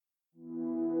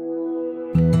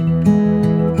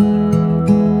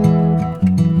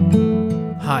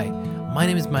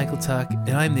name is Michael Tuck,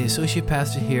 and I'm the Associate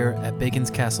Pastor here at Bacon's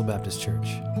Castle Baptist Church.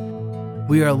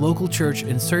 We are a local church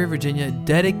in Surrey, Virginia,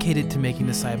 dedicated to making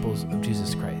disciples of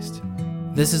Jesus Christ.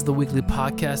 This is the weekly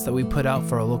podcast that we put out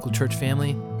for our local church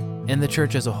family and the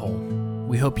church as a whole.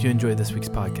 We hope you enjoy this week's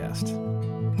podcast.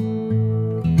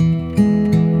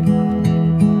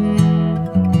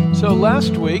 So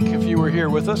last week, if you were here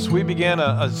with us, we began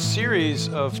a series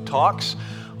of talks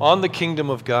on the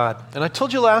kingdom of God. And I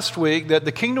told you last week that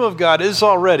the kingdom of God is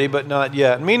already, but not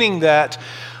yet, meaning that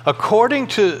according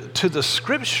to the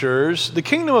scriptures, the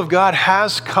kingdom of God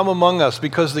has come among us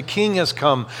because the king has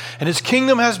come and his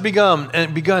kingdom has begun,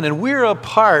 and we're a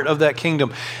part of that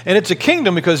kingdom. And it's a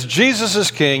kingdom because Jesus is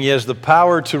king. He has the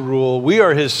power to rule. We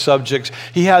are his subjects.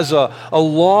 He has a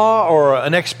law or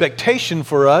an expectation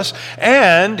for us,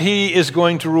 and he is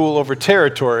going to rule over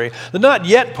territory. The not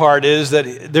yet part is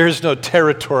that there is no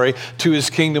territory to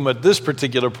his kingdom at this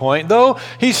particular point. Though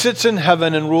he sits in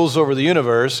heaven and rules over the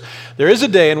universe, there is a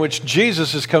day in which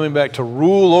Jesus is coming back to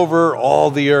rule over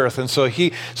all the earth. And so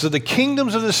the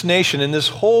kingdoms of this nation and this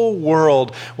whole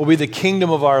world will be the kingdom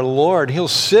of our Lord. He'll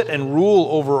sit and rule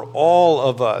over all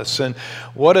of us. And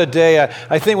what a day.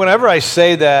 I think whenever I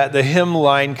say that, the hymn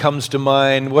line comes to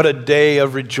mind. What a day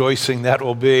of rejoicing that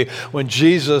will be when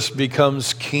Jesus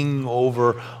becomes king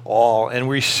over all and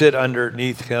we sit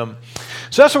underneath him.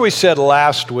 So that's what we said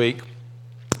last week.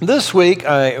 This week,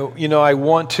 I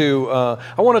want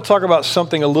to talk about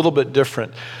something a little bit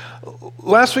different.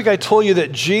 Last week, I told you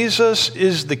that Jesus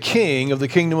is the king of the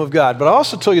kingdom of God, but I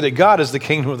also told you that God is the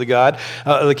kingdom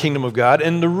of God.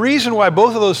 And the reason why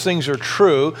both of those things are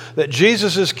true, that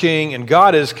Jesus is king and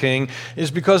God is king, is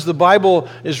because the Bible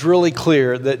is really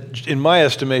clear that, in my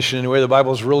estimation anyway, the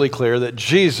Bible is really clear that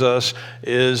Jesus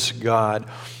is God.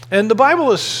 And the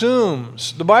Bible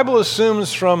assumes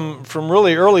from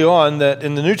really early on, that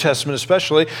in the New Testament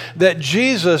especially, that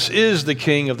Jesus is the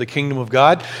king of the kingdom of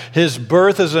God. His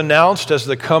birth is announced as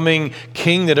the coming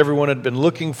king that everyone had been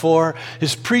looking for.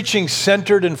 His preaching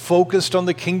centered and focused on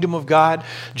the kingdom of God.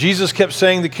 Jesus kept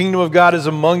saying, the kingdom of God is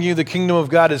among you, the kingdom of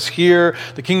God is here,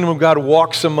 the kingdom of God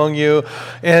walks among you.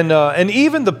 And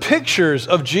even the pictures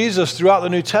of Jesus throughout the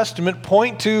New Testament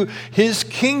point to his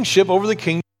kingship over the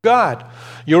kingdom of God.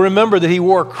 You'll remember that he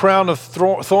wore a crown of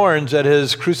thorns at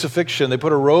his crucifixion. They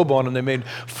put a robe on him. They made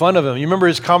fun of him. You remember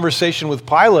his conversation with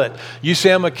Pilate. You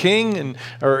say I'm a king?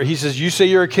 Or he says, you say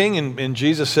you're a king? And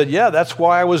Jesus said, yeah, that's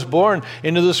why I was born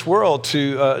into this world,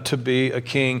 to be a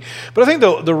king. But I think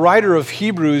the writer of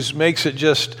Hebrews makes it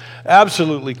just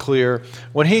absolutely clear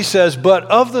when he says, but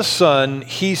of the Son,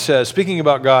 he says, speaking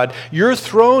about God, your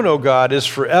throne, O God, is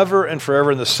forever and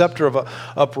forever, and the scepter of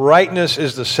uprightness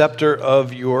is the scepter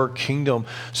of your kingdom.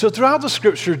 So throughout the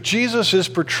scripture, Jesus is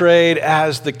portrayed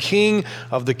as the king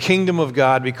of the kingdom of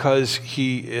God because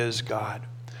he is God.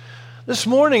 This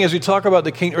morning, as we talk about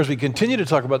the kingdom, or as we continue to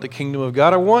talk about the kingdom of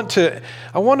God, I want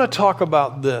to talk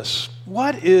about this.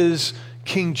 What is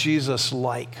King Jesus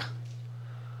like?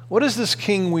 What is this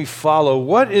king we follow?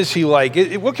 What is he like?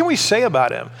 What can we say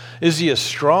about him? Is he a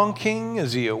strong king?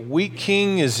 Is he a weak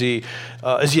king? Is he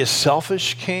a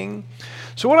selfish king?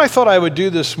 So what I thought I would do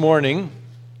this morning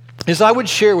is I would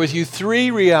share with you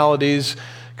three realities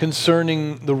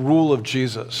concerning the rule of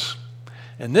Jesus.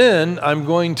 And then I'm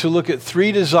going to look at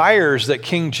three desires that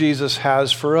King Jesus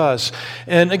has for us.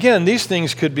 And again, these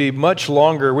things could be much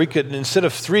longer. We could, instead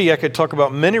of three, I could talk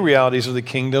about many realities of the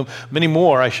kingdom, many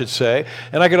more, I should say.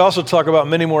 And I could also talk about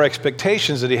many more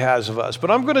expectations that he has of us. But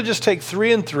I'm going to just take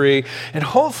three and three, and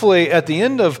hopefully at the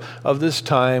end of this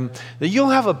time, that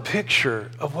you'll have a picture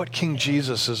of what King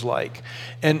Jesus is like.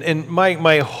 And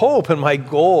my hope and my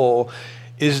goal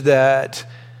is that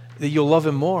you'll love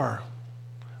him more.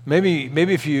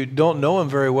 Maybe if you don't know him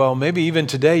very well, maybe even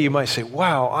today you might say,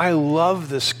 wow, I love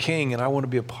this king and I want to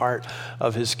be a part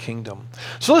of his kingdom.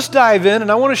 So let's dive in,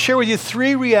 and I want to share with you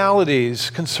three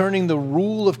realities concerning the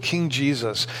rule of King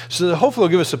Jesus, so that hopefully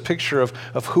it'll give us a picture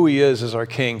of who he is as our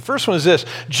king. First one is this: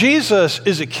 Jesus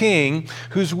is a king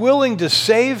who's willing to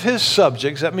save his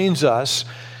subjects, that means us,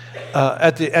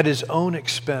 at his own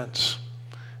expense.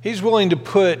 He's willing to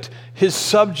put his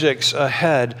subjects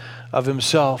ahead of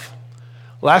himself.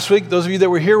 Last week, those of you that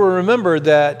were here will remember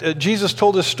that Jesus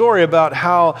told a story about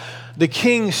how the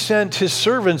king sent his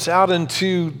servants out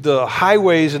into the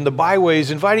highways and the byways,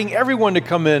 inviting everyone to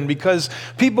come in because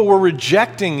people were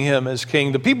rejecting him as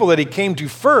king. The people that he came to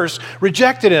first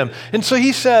rejected him. And so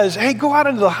he says, hey, go out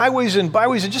into the highways and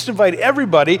byways and just invite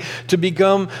everybody to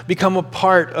become a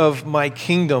part of my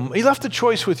kingdom. He left the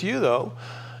choice with you, though.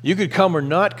 You could come or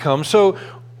not come. So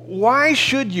why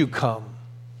should you come?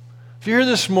 If you're here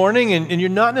this morning and you're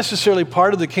not necessarily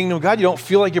part of the kingdom of God, you don't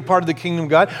feel like you're part of the kingdom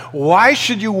of God, why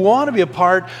should you want to be a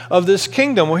part of this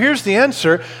kingdom? Well, here's the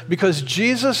answer: because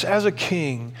Jesus as a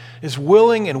king is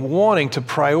willing and wanting to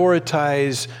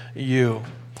prioritize you.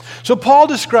 So Paul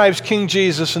describes King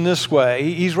Jesus in this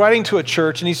way. He's writing to a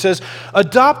church and he says,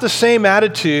 adopt the same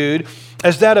attitude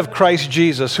as that of Christ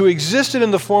Jesus, who existed in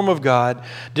the form of God,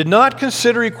 did not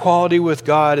consider equality with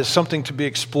God as something to be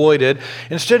exploited.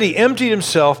 Instead, he emptied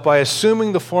himself by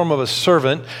assuming the form of a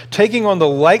servant, taking on the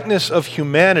likeness of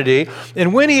humanity.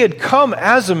 And when he had come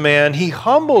as a man, he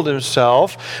humbled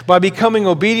himself by becoming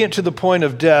obedient to the point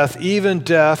of death, even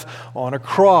death on a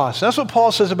cross. That's what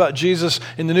Paul says about Jesus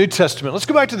in the New Testament. Let's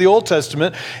go back to the Old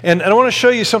Testament, and I want to show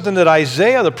you something that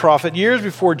Isaiah the prophet, years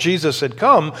before Jesus had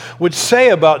come, would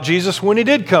say about Jesus when he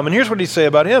did come. And here's what he say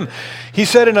about him. He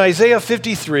said in Isaiah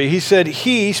 53, he said,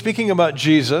 he, speaking about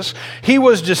Jesus, he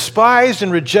was despised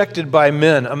and rejected by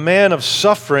men, a man of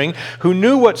suffering who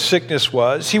knew what sickness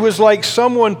was. He was like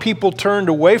someone people turned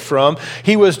away from.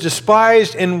 He was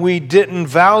despised and we didn't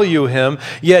value him.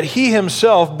 Yet he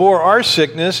himself bore our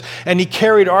sickness and he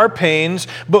carried our pains.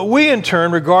 But we in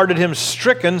turn regarded him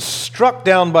stricken, struck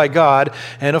down by God,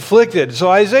 and afflicted. So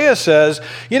Isaiah says,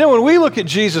 when we look at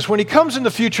Jesus, when he comes in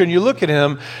the future and you look at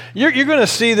him, you're going to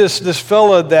see this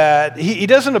fella that he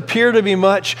doesn't appear to be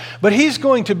much, but he's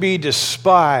going to be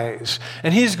despised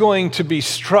and he's going to be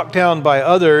struck down by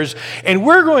others, and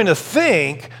we're going to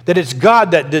think that it's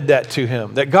God that did that to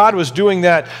him, that God was doing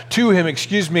that to him,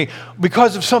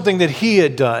 because of something that he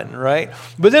had done, right?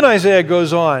 But then Isaiah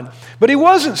goes on, but he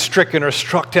wasn't stricken or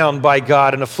struck down by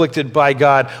God and afflicted by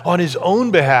God on his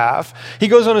own behalf. He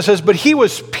goes on and says, but he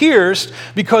was pierced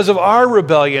because of our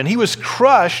rebellion. He was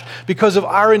crushed because of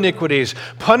our iniquities.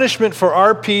 Punishment for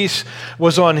our peace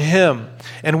was on him,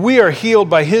 and we are healed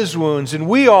by his wounds. And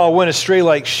we all went astray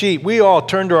like sheep. We all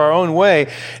turned to our own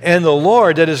way, and the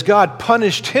Lord, that is God,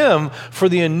 punished him for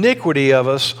the iniquity of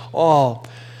us all.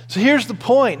 So here's the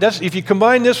point. If you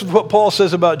combine this with what Paul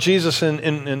says about Jesus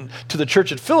to the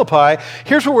church at Philippi,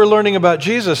 here's what we're learning about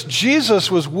Jesus.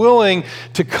 Jesus was willing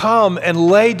to come and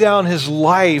lay down his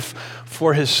life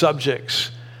for his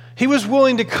subjects. He was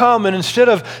willing to come, and instead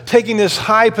of taking this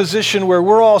high position where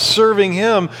we're all serving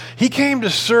him, he came to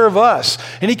serve us.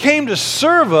 And he came to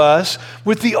serve us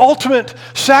with the ultimate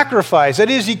sacrifice. That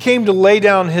is, he came to lay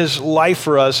down his life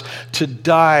for us, to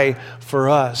die for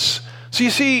us. So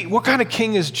you see, what kind of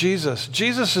king is Jesus?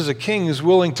 Jesus is a king who's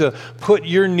willing to put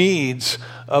your needs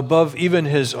above even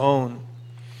his own.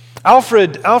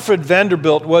 Alfred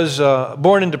Vanderbilt was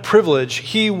born into privilege.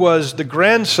 He was the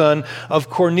grandson of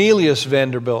Cornelius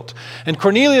Vanderbilt. And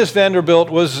Cornelius Vanderbilt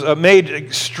was made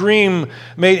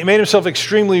himself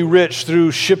extremely rich through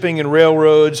shipping and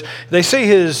railroads. They say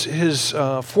his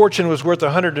fortune was worth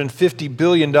 $150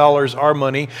 billion, our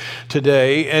money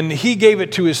today. And he gave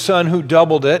it to his son, who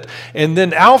doubled it. And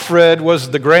then Alfred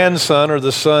was the grandson, or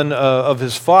the son of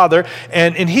his father.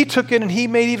 And he took it and he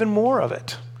made even more of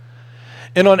it.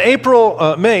 And on May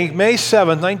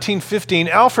 7th, 1915,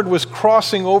 Alfred was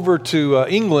crossing over to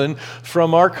England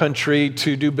from our country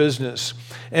to do business.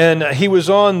 And he was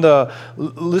on the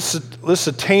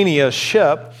Lusitania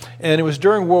ship, and it was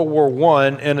during World War I,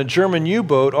 and a German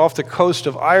U-boat off the coast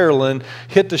of Ireland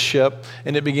hit the ship,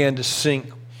 and it began to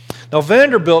sink. Now,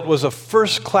 Vanderbilt was a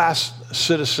first-class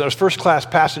citizen, a first-class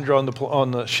passenger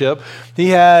on the ship. He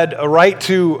had a right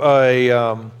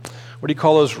to what do you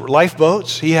call those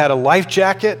lifeboats? He had a life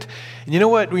jacket. And you know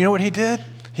what he did?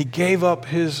 He gave up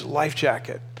his life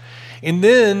jacket. And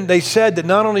then they said that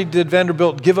not only did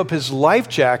Vanderbilt give up his life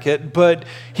jacket, but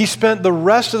he spent the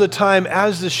rest of the time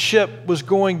as the ship was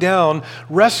going down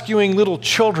rescuing little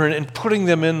children and putting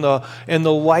them in the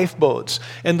lifeboats.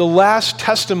 And the last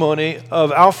testimony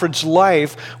of Alfred's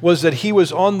life was that he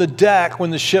was on the deck when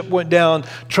the ship went down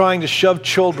trying to shove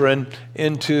children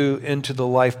into the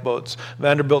lifeboats.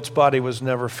 Vanderbilt's body was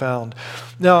never found.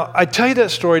 Now, I tell you that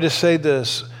story to say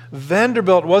this.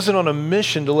 Vanderbilt wasn't on a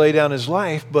mission to lay down his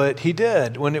life, but he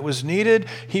did. When it was needed,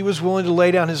 he was willing to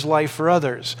lay down his life for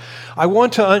others. I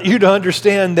want you to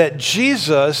understand that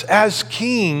Jesus, as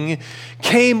King,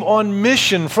 came on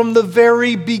mission from the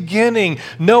very beginning,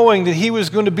 knowing that he was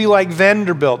going to be like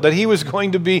Vanderbilt, that he was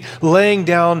going to be laying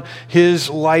down his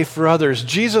life for others.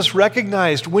 Jesus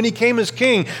recognized when he came as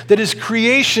king that his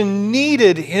creation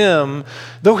needed him,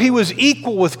 though he was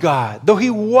equal with God, though he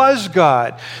was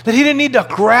God, that he didn't need to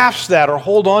grasp that or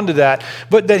hold on to that,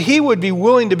 but that he would be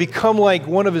willing to become like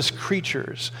one of his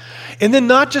creatures. And then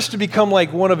not just to become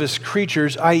like one of his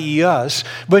creatures, i.e. us,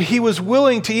 but he was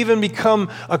willing to even become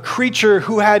a creature Caesar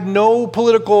who had no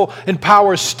political and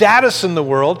power status in the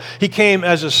world. He came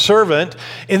as a servant.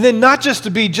 And then not just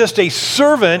to be just a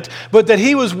servant, but that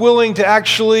he was willing to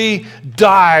actually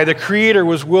die. The Creator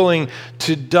was willing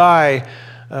to die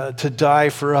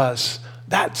for us.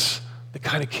 That's the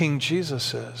kind of king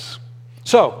Jesus is.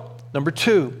 So, number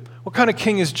 2, what kind of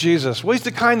king is Jesus? Well, he's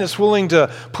the kind that's willing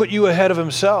to put you ahead of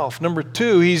himself. Number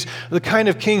 2, he's the kind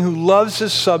of king who loves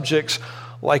his subjects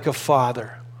like a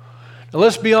father. Now,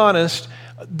 let's be honest,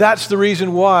 that's the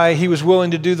reason why he was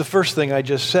willing to do the first thing I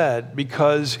just said,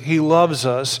 because he loves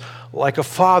us like a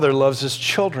father loves his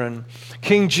children.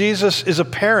 King Jesus is a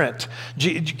parent.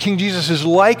 King Jesus is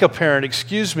like a parent,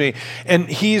 and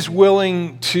he's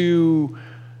willing to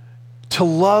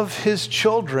love his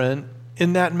children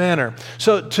in that manner.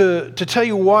 So to tell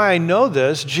you why I know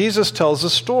this, Jesus tells a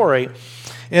story.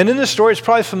 And in this story, it's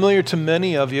probably familiar to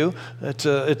many of you. It's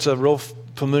a real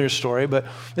familiar story. But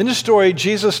in this story,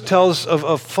 Jesus tells of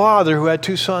a father who had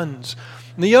 2 sons.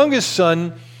 And the youngest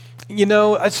son,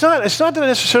 it's not that I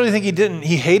necessarily think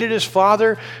he hated his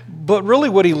father, but really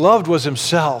what he loved was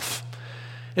himself.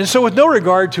 And so with no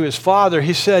regard to his father,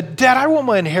 he said, "Dad, I want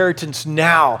my inheritance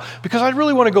now because I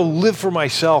really want to go live for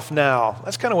myself now."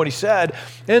 That's kind of what he said.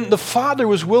 And the father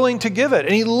was willing to give it.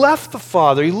 And he left the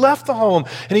home,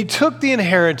 and he took the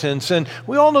inheritance. And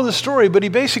we all know the story, but he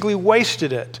basically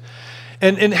wasted it.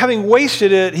 And having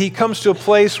wasted it, he comes to a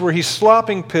place where he's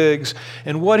slopping pigs,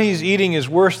 and what he's eating is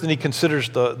worse than he considers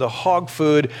the hog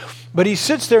food. But he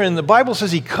sits there, and the Bible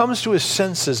says he comes to his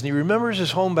senses, and he remembers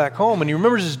his home back home, and he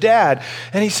remembers his dad,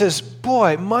 and he says,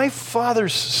 "Boy, my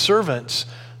father's servants,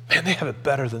 man, they have it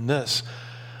better than this.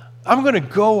 I'm going to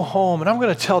go home, and I'm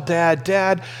going to tell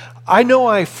Dad, I know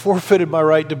I forfeited my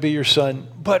right to be your son,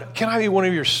 but can I be one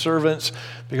of your servants?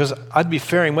 Because I'd be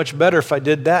faring much better if I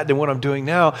did that than what I'm doing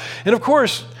now." And of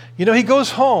course, he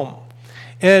goes home.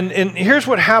 And here's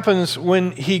what happens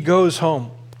when he goes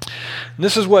home. And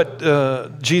this is what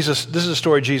this is a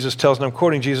story Jesus tells, and I'm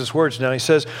quoting Jesus' words now. He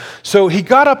says, "So he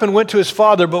got up and went to his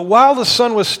father, but while the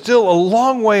son was still a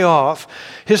long way off,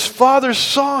 his father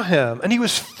saw him, and he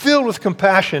was filled with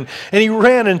compassion, and he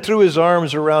ran and threw his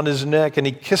arms around his neck, and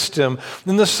he kissed him.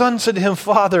 Then the son said to him,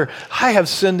 'Father, I have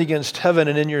sinned against heaven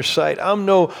and in your sight. I'm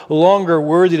no longer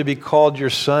worthy to be called your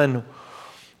son.'"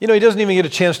 He doesn't even get a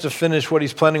chance to finish what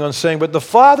he's planning on saying. But the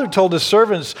father told his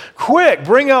servants, "Quick,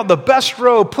 bring out the best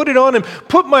robe, put it on him,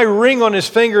 put my ring on his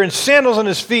finger and sandals on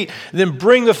his feet, then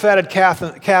bring the fatted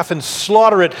calf and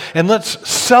slaughter it, and let's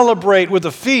celebrate with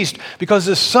a feast, because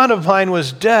this son of mine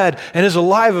was dead and is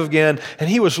alive again, and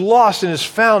he was lost and is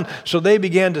found." So they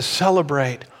began to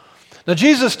celebrate. Now,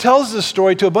 Jesus tells this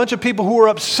story to a bunch of people who are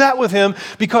upset with him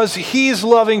because he's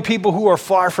loving people who are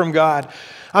far from God.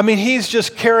 I mean, he's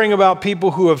just caring about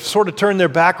people who have sort of turned their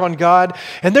back on God,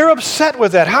 and they're upset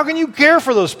with that. How can you care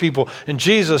for those people? And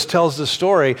Jesus tells the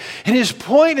story. And his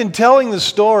point in telling the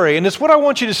story, and it's what I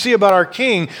want you to see about our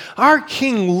King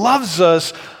loves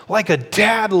us like a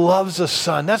dad loves a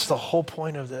son. That's the whole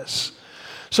point of this.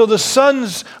 So the son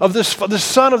of this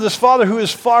father who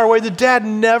is far away, the dad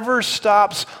never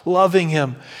stops loving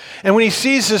him. And when he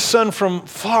sees his son from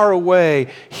far away,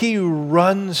 he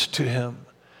runs to him.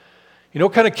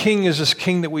 What kind of king is this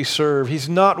king that we serve? He's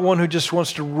not one who just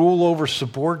wants to rule over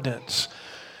subordinates.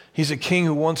 He's a king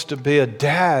who wants to be a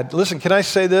dad. Listen, can I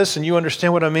say this and you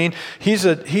understand what I mean? He's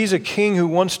a king who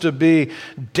wants to be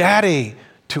daddy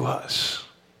to us.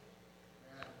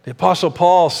 The Apostle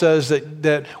Paul says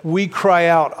that we cry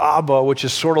out Abba, which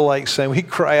is sort of like saying we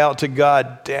cry out to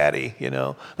God, Daddy,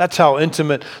 That's how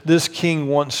intimate this king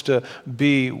wants to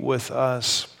be with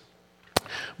us.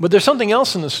 But there's something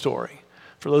else in the story.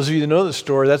 For those of you that know the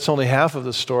story, that's only half of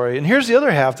the story. And here's the other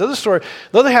half. The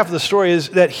other half of the story is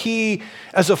that he,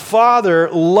 as a father,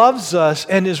 loves us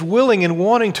and is willing and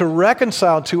wanting to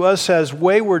reconcile to us as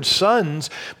wayward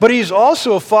sons. But he's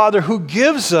also a father who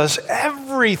gives us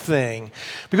everything.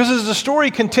 Because as the story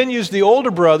continues, the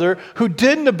older brother, who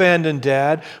didn't abandon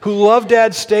dad, who loved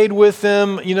dad, stayed with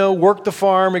him, worked the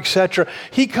farm, etc.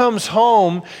 He comes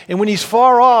home, and when he's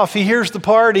far off, he hears the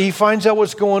party, he finds out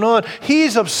what's going on.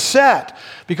 He's upset.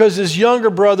 Because his younger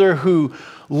brother who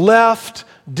left,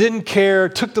 didn't care,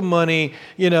 took the money,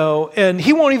 and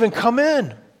he won't even come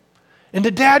in. And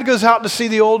the dad goes out to see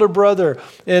the older brother.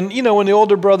 And, when the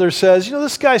older brother says,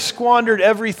 this guy squandered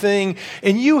everything,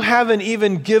 and you haven't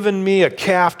even given me a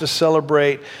calf to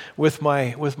celebrate with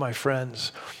my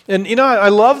friends. And, I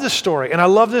love this story, and I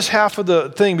love this half of the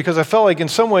thing because I felt like in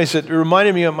some ways it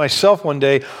reminded me of myself one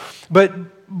day. But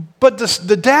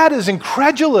the dad is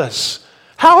incredulous.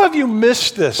 How have you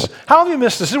missed this?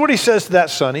 This is what he says to that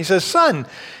son. He says, "Son,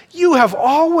 you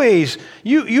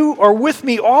are with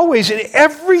me always, and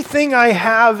everything I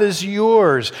have is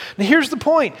yours. And here's the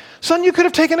point. Son, you could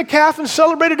have taken a calf and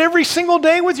celebrated every single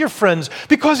day with your friends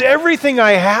because everything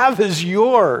I have is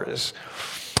yours.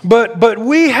 But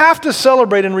we have to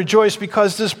celebrate and rejoice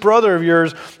because this brother of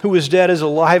yours who was dead is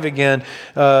alive again.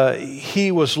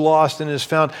 He was lost and is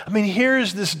found. I mean,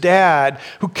 here's this dad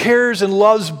who cares and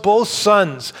loves both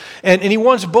sons. And he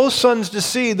wants both sons to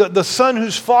see the son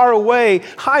who's far away,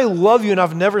 I love you and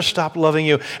I've never stopped loving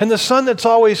you. And the son that's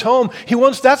always home, he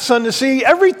wants that son to see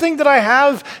everything that I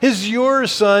have is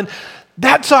yours, son.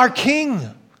 That's our king.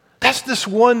 That's this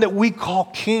one that we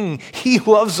call king. He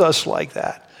loves us like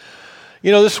that.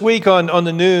 You know, this week on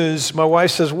the news, my wife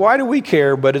says, why do we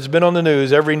care? But it's been on the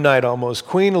news every night almost.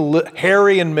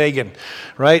 Harry and Meghan,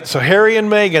 right? So Harry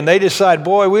and Meghan, they decide,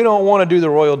 boy, we don't want to do the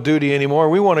royal duty anymore.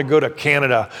 We want to go to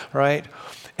Canada, right?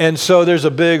 And so there's a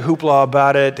big hoopla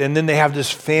about it. And then they have this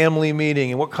family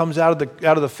meeting. And what comes out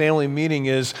of the family meeting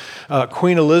is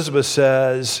Queen Elizabeth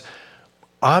says,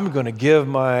 I'm going to give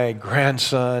my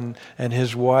grandson and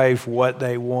his wife what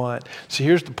they want. See,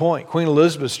 here's the point. Queen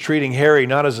Elizabeth's treating Harry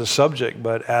not as a subject,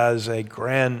 but as a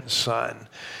grandson.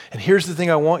 And here's the thing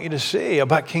I want you to see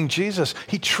about King Jesus.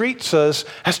 He treats us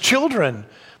as children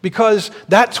because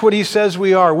that's what he says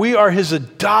we are. We are his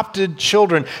adopted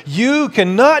children. You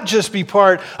cannot just be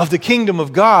part of the kingdom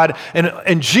of God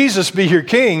and Jesus be your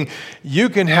king. You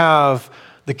can have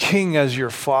the king as your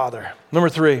father. Number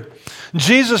 3,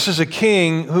 Jesus is a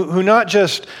king who not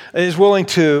just is willing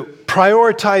to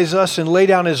prioritize us and lay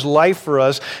down his life for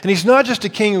us, and he's not just a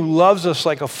king who loves us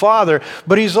like a father,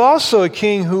 but he's also a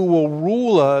king who will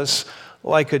rule us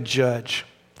like a judge.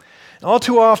 All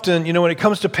too often, you know, when it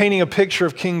comes to painting a picture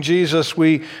of King Jesus,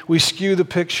 we skew the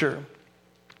picture.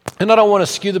 And I don't want to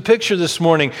skew the picture this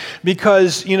morning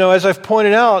because, you know, as I've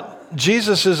pointed out,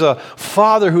 Jesus is a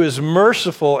father who is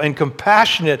merciful and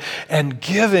compassionate and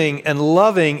giving and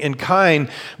loving and kind.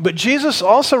 But Jesus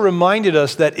also reminded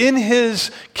us that in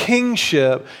his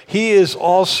kingship, he is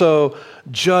also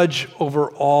judge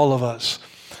over all of us.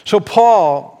 So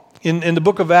Paul, in the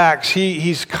book of Acts,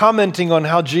 he's commenting on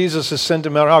how Jesus has sent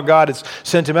him out, how God has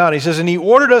sent him out. He says, and he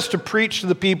ordered us to preach to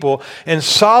the people and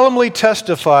solemnly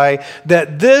testify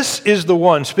that this is the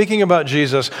one, speaking about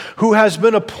Jesus, who has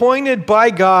been appointed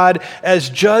by God as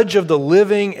judge of the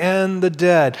living and the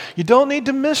dead. You don't need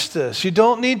to miss this. You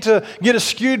don't need to get a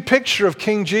skewed picture of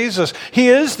King Jesus. He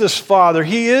is this father.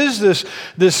 He is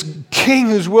this king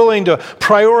who's willing to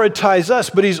prioritize us,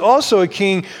 but he's also a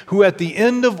king who at the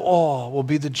end of all will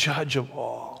be the judge of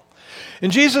all.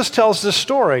 And Jesus tells this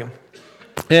story.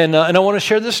 And I want to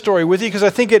share this story with you because I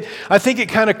think it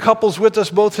kind of couples with us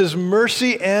both his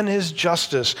mercy and his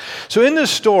justice. So in this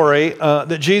story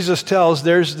that Jesus tells,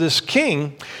 there's this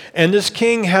king, and this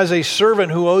king has a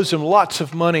servant who owes him lots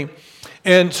of money.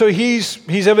 And so he's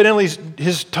evidently,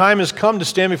 his time has come to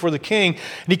stand before the king,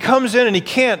 and he comes in and he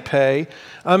can't pay.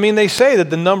 I mean, they say that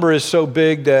the number is so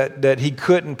big that he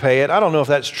couldn't pay it. I don't know if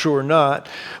that's true or not,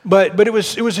 but it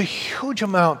was a huge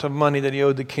amount of money that he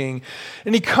owed the king.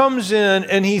 And he comes in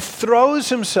and he throws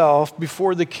himself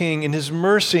before the king in his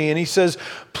mercy, and he says,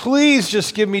 please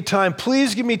just give me time.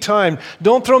 Please give me time.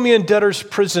 Don't throw me in debtor's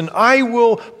prison. I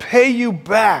will pay you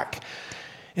back.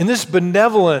 And this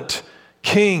benevolent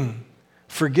king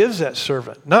forgives that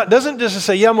servant. Doesn't just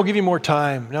say, yeah, I'm going to give you more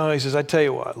time. No, he says, I tell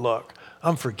you what, look,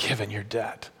 I'm forgiving your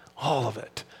debt, all of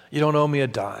it. You don't owe me a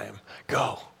dime.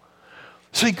 Go.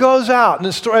 So he goes out, and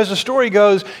as the story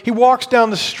goes, he walks down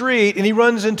the street, and he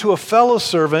runs into a fellow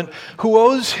servant who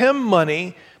owes him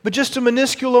money, but just a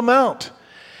minuscule amount.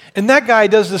 And that guy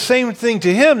does the same thing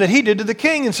to him that he did to the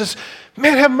king and says,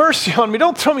 man, have mercy on me.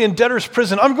 Don't throw me in debtor's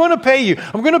prison. I'm going to pay you.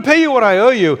 I'm going to pay you what I owe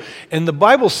you. And the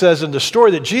Bible says in the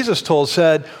story that Jesus told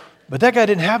said, but that guy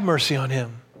didn't have mercy on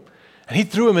him. And he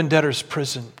threw him in debtor's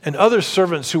prison. And other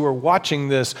servants who were watching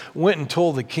this went and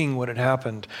told the king what had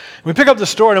happened. We pick up the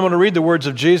story, and I'm going to read the words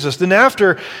of Jesus.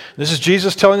 This is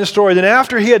Jesus telling the story. Then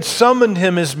after he had summoned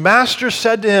him, his master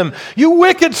said to him, you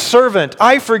wicked servant,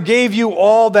 I forgave you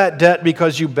all that debt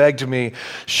because you begged me.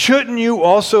 Shouldn't you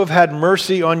also have had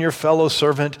mercy on your fellow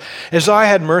servant as I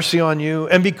had mercy on you?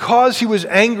 And because he was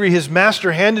angry, his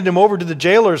master handed him over to the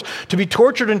jailers to be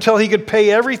tortured until he could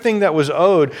pay everything that was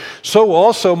owed. So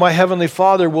also my heavenly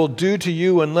Father will do to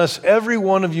you unless every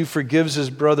one of you forgives his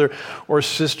brother or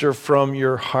sister from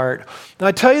your heart. Now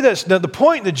I tell you this, now the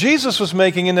point that Jesus was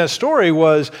making in that story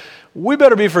was we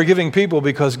better be forgiving people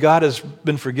because God has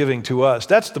been forgiving to us.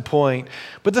 That's the point.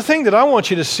 But the thing that I want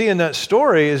you to see in that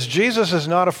story is Jesus is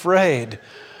not afraid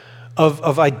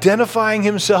of identifying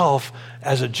himself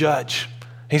as a judge.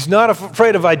 He's not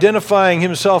afraid of identifying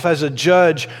himself as a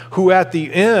judge who at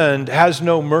the end has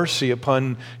no mercy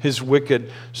upon his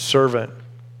wicked servant.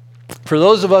 For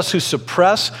those of us who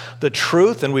suppress the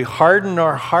truth and we harden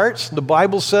our hearts, the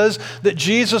Bible says that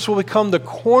Jesus will become the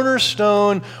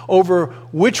cornerstone over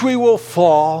which we will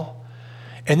fall.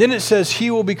 And then it says he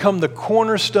will become the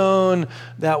cornerstone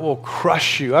that will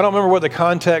crush you. I don't remember what the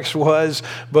context was,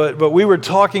 but we were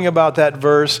talking about that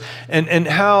verse and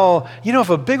how, if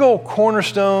a big old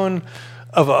cornerstone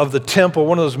of the temple,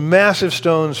 one of those massive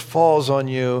stones falls on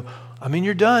you,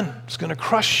 you're done. It's going to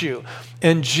crush you.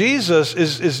 And Jesus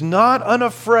is not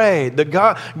unafraid. The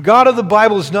God of the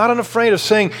Bible is not unafraid of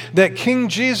saying that King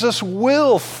Jesus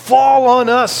will fall on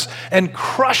us and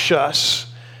crush us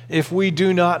if we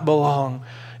do not belong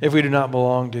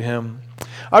to him.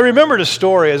 I remembered a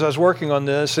story as I was working on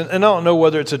this, and I don't know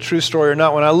whether it's a true story or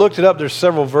not. When I looked it up, there's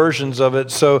several versions of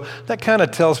it, so that kind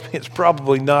of tells me it's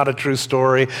probably not a true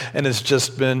story, and it's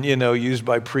just been, used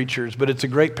by preachers, but it's a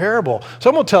great parable. So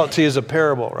I'm going to tell it to you as a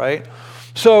parable, right?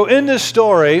 So in this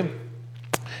story,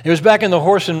 it was back in the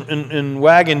horse and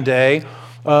wagon day.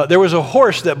 There was a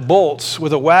horse that bolts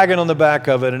with a wagon on the back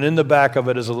of it, and in the back of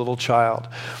it is a little child.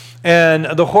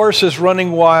 And the horse is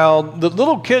running wild. The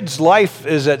little kid's life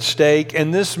is at stake,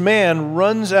 and this man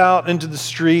runs out into the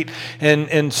street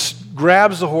and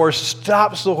grabs the horse,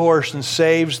 stops the horse, and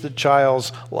saves the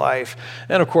child's life.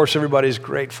 And of course, everybody's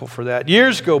grateful for that.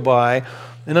 Years go by,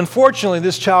 and unfortunately,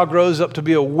 this child grows up to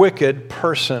be a wicked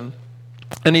person.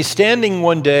 And he's standing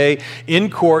one day in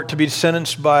court to be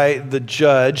sentenced by the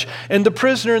judge. And the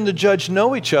prisoner and the judge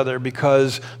know each other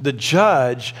because the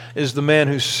judge is the man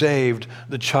who saved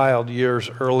the child years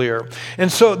earlier.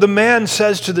 And so the man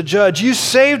says to the judge, "You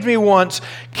saved me once,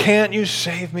 can't you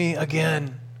save me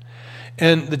again?"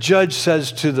 And the judge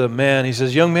says to the man, he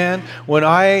says, "Young man,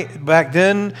 back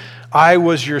then, I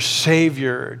was your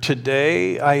savior.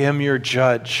 Today, I am your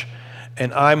judge,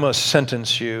 and I must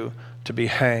sentence you to be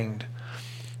hanged."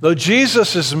 Though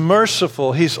Jesus is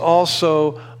merciful, he's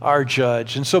also our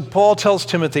judge. And so Paul tells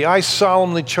Timothy, "I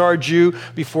solemnly charge you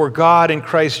before God in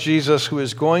Christ Jesus, who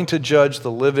is going to judge the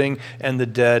living and the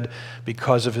dead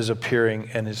because of his appearing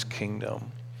and his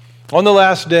kingdom." On the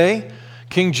last day,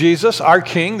 King Jesus, our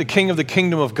King, the King of the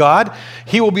kingdom of God,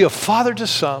 he will be a father to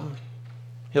some,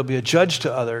 he'll be a judge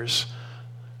to others,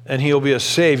 and he'll be a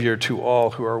savior to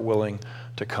all who are willing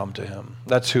to come to him.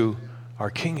 That's who our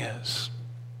King is.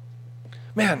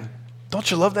 Man, don't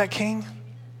you love that King?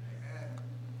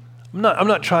 I'm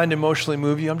not trying to emotionally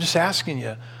move you. I'm just asking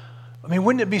you.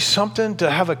 Wouldn't it be something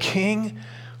to have a king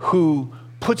who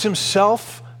puts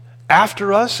himself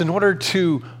after us in order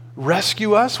to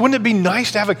rescue us? Wouldn't it be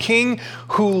nice to have a king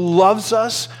who loves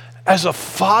us as a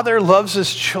father loves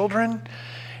his children?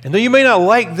 And though you may not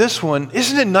like this one,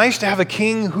 isn't it nice to have a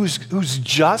king who's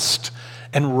just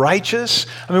and righteous?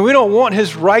 We don't want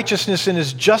his righteousness and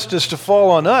his justice to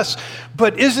fall on us,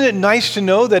 but isn't it nice to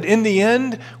know that in the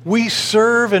end, we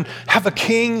serve and have a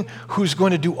king who's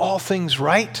going to do all things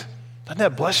right? Doesn't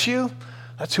that bless you?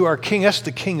 That's who our King, that's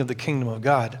the King of the kingdom of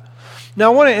God. Now,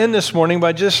 I want to end this morning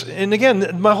by and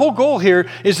again, my whole goal here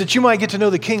is that you might get to know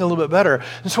the King a little bit better.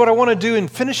 And so what I want to do in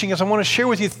finishing is I want to share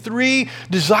with you 3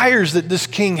 desires that this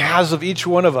King has of each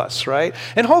one of us, right?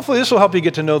 And hopefully this will help you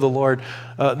get to know the Lord,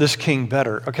 this King,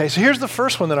 better. Okay, so here's the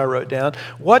first one that I wrote down.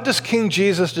 What does King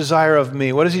Jesus desire of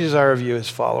me? What does he desire of you, his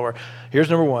follower? Here's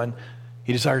number 1.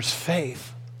 He desires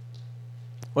faith.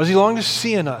 What does he long to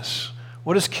see in us?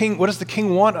 What does the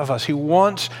King want of us? He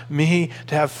wants me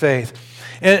to have faith.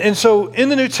 And so in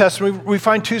the New Testament, we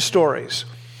find 2 stories.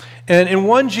 And in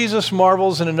one, Jesus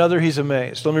marvels, and another, he's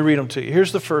amazed. Let me read them to you.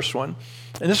 Here's the first one.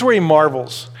 And this is where he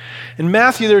marvels. In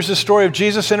Matthew, there's a story of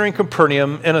Jesus entering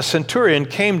Capernaum, and a centurion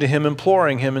came to him,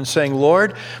 imploring him and saying,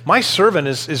 "Lord, my servant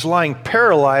is lying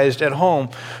paralyzed at home,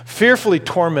 fearfully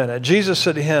tormented." Jesus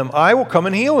said to him, "I will come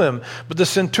and heal him." But the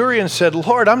centurion said,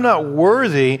 "Lord, I'm not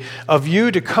worthy of you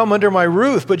to come under my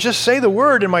roof, but just say the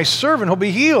word, and my servant will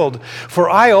be healed. For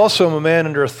I also am a man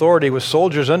under authority with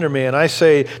soldiers under me, and I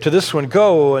say to this one,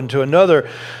 'Go,' and to another,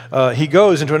 he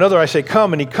goes, and to another I say,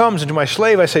 'Come,' and he comes, and to my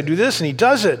slave I say, 'Do this,' and he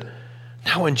does it."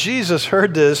 Now when Jesus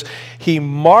heard this, he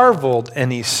marveled,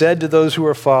 and he said to those who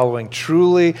were following,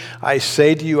 "Truly I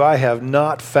say to you, I have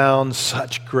not found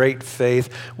such great faith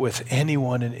with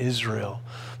anyone in Israel."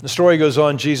 The story goes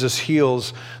on, Jesus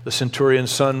heals the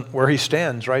centurion's son where he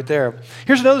stands, right there.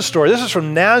 Here's another story. This is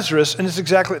from Nazareth, and it's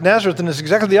exactly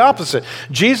the opposite.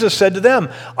 Jesus said to them,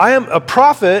 a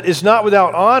prophet is not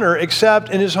without honor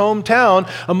except in his hometown,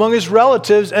 among his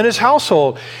relatives and his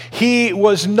household. He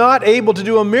was not able to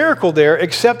do a miracle there,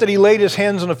 except that he laid his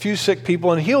hands on a few sick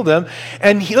people and healed them.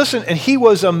 And he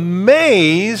was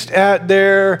amazed at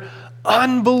their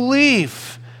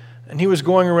unbelief. And he was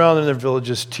going around in their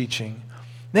villages teaching.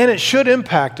 Then it should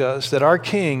impact us that our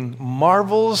King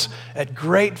marvels at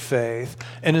great faith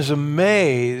and is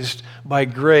amazed by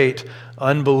great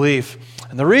unbelief.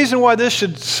 And the reason why this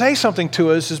should say something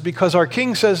to us is because our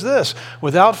King says this: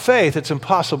 without faith, it's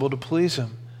impossible to please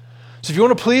him. So if you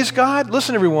want to please God,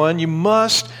 listen, everyone, you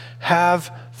must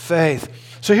have faith.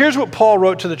 So here's what Paul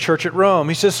wrote to the church at Rome.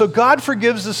 He says, so God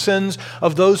forgives the sins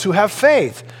of those who have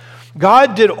faith.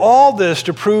 God did all this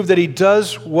to prove that he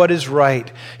does what is right.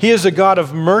 He is a God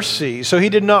of mercy, so he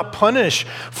did not punish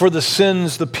for the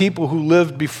sins the people who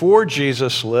lived before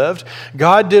Jesus lived.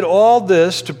 God did all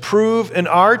this to prove in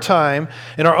our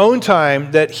own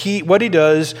time, that he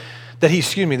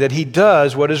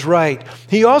does what is right.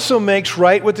 He also makes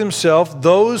right with himself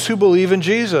those who believe in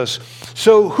Jesus.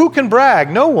 So who can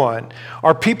brag? No one.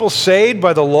 Are people saved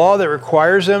by the law that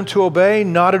requires them to obey?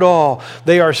 Not at all.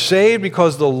 They are saved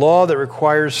because of the law that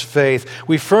requires faith.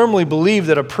 We firmly believe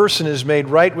that a person is made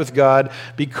right with God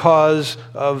because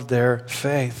of their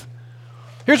faith.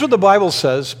 Here's what the Bible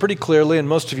says pretty clearly, and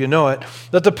most of you know it,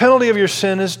 that the penalty of your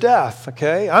sin is death,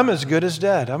 okay? I'm as good as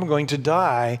dead. I'm going to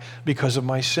die because of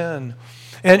my sin.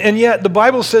 And yet the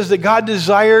Bible says that God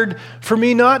desired for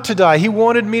me not to die. He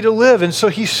wanted me to live, and so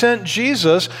he sent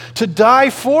Jesus to die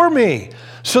for me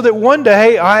so that one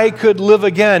day I could live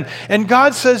again. And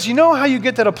God says, you know how you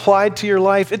get that applied to your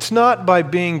life? It's not by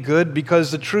being good, because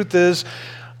the truth is,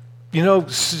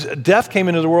 death came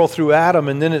into the world through Adam,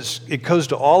 and then it goes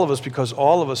to all of us because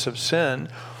all of us have sinned.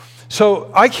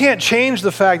 So I can't change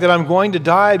the fact that I'm going to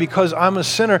die because I'm a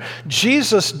sinner.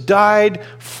 Jesus died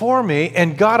for me,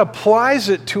 and God applies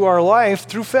it to our life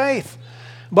through faith.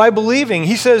 By believing.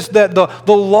 He says that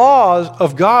the law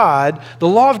of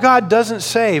God doesn't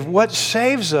save. What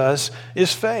saves us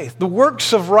is faith. The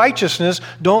works of righteousness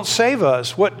don't save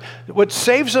us. What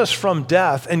saves us from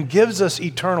death and gives us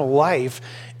eternal life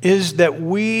is that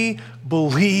we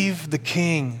believe the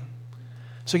King.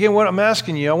 So again, what I'm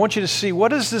asking you, I want you to see,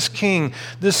 what is this king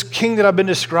that I've been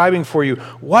describing for you,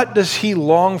 what does he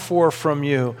long for from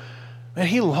you? Man,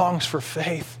 he longs for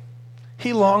faith.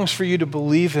 He longs for you to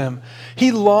believe him.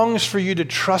 He longs for you to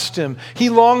trust him. He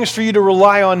longs for you to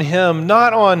rely on him,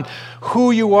 not on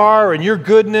who you are and your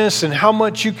goodness and how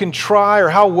much you can try or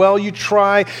how well you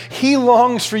try. He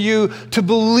longs for you to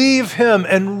believe him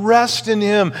and rest in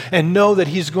him and know that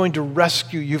he's going to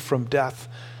rescue you from death.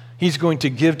 He's going to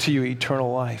give to you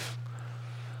eternal life.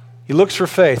 He looks for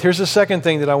faith. Here's the second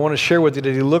thing that I want to share with you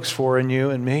that he looks for in you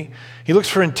and me. He looks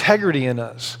for integrity in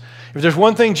us. If there's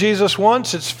one thing Jesus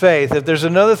wants, it's faith. If there's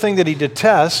another thing that he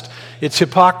detests, it's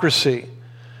hypocrisy.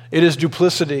 It is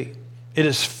duplicity. It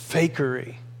is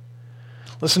fakery.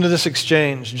 Listen to this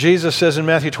exchange. Jesus says in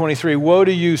Matthew 23, woe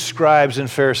to you scribes and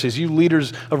Pharisees, you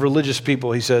leaders of religious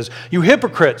people, he says, you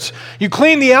hypocrites, you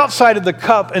clean the outside of the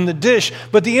cup and the dish,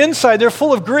 but the inside they're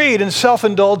full of greed and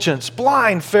self-indulgence.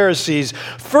 Blind Pharisees,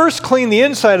 first clean the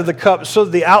inside of the cup so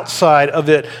that the outside of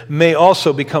it may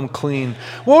also become clean.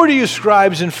 Woe to you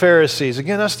scribes and Pharisees.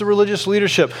 Again, that's the religious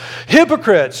leadership.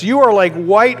 Hypocrites, you are like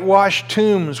whitewashed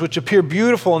tombs which appear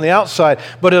beautiful on the outside,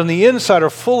 but on the inside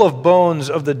are full of bones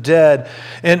of the dead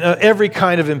and every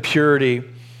kind of impurity.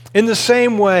 In the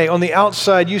same way, on the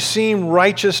outside you seem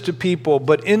righteous to people,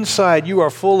 but inside you are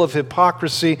full of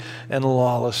hypocrisy and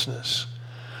lawlessness.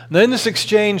 Now in this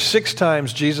exchange, 6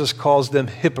 times Jesus calls them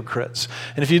hypocrites.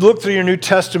 And if you look through your New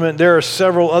Testament, there are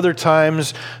several other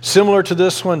times similar to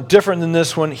this one, different than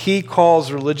this one. He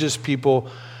calls religious people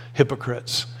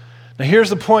hypocrites. Now here's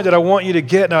the point that I want you to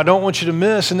get, and I don't want you to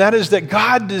miss, and that is that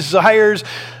God desires,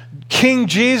 King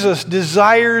Jesus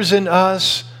desires in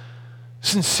us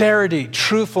sincerity,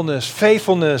 truthfulness,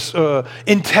 faithfulness,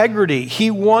 integrity.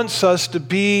 He wants us to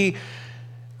be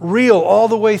real all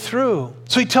the way through.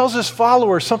 So he tells his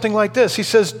followers something like this. He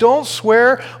says, don't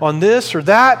swear on this or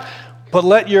that, but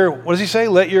let your, what does he say?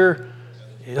 Let your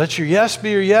yes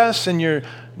be your yes and your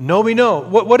no be no.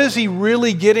 What is he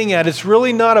really getting at? It's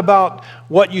really not about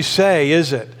what you say,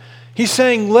 is it? He's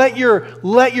saying, let your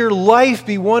life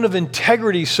be one of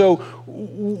integrity. So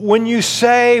when you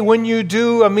say, when you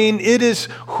do, it is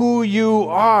who you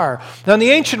are. Now in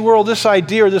the ancient world, this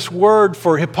idea or this word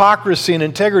for hypocrisy and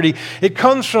integrity, it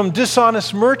comes from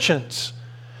dishonest merchants.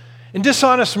 And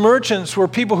dishonest merchants were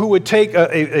people who would take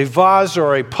a vase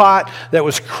or a pot that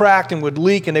was cracked and would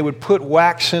leak, and they would put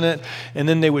wax in it, and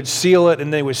then they would seal it,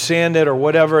 and they would sand it or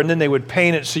whatever, and then they would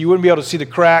paint it so you wouldn't be able to see the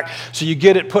crack. So you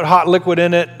get it, put hot liquid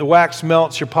in it, the wax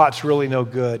melts, your pot's really no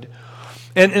good.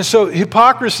 And so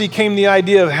hypocrisy came the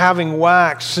idea of having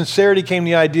wax. Sincerity came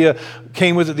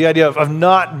with it the idea of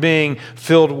not being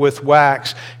filled with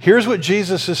wax. Here's what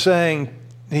Jesus is saying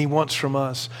He wants from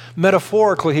us.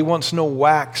 Metaphorically, He wants no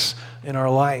wax in our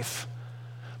life.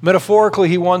 Metaphorically,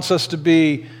 He wants us to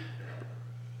be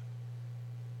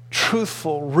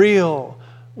truthful, real,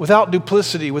 without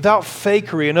duplicity, without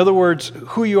fakery. In other words,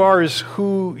 who you are is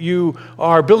who you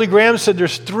are. Billy Graham said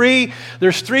there's three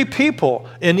people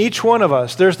in each one of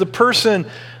us. There's the person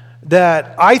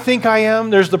that I think I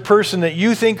am, there's the person that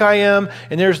you think I am,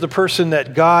 and there's the person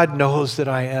that God knows that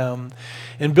I am.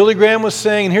 And Billy Graham was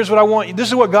saying, and here's what I want you, this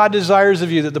is what God desires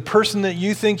of you, that the person that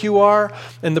you think you are,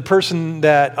 and the person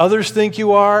that others think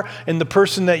you are, and the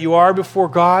person that you are before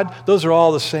God, those are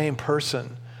all the same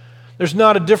person. There's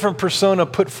not a different persona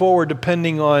put forward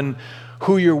depending on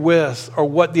who you're with or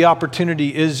what the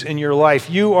opportunity is in your life.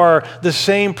 You are the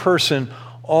same person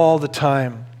all the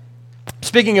time.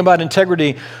 Speaking about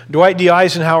integrity, Dwight D.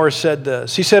 Eisenhower said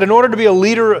this. He said, in order to be a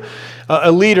leader,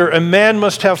 a man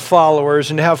must have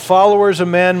followers, and to have followers, a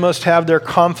man must have their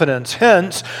confidence.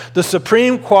 Hence, the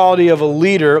supreme quality of a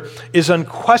leader is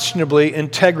unquestionably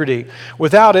integrity.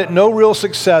 Without it, no real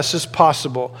success is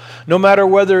possible. No matter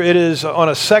whether it is on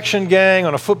a section gang,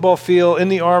 on a football field, in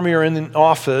the army, or in the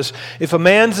office, if a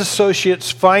man's associates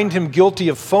find him guilty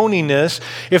of phoniness,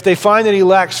 if they find that he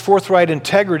lacks forthright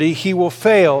integrity, he will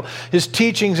fail. His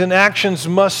teachings and actions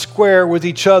must square with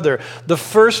each other. The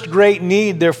first great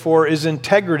need, therefore, is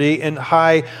integrity and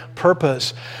high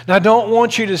purpose. Now, I don't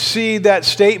want you to see that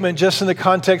statement just in the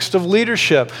context of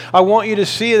leadership. I want you to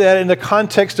see that in the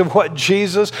context of what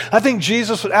I think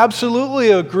Jesus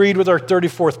absolutely agreed with our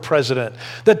 34th president,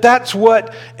 that's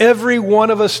what every one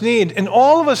of us need. And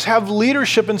all of us have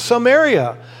leadership in some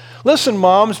area. Listen,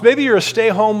 moms, maybe you're a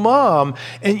stay-home mom,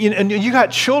 and you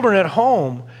got children at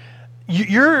home.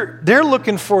 They're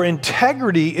looking for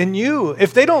integrity in you.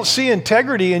 If they don't see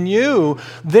integrity in you,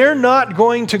 they're not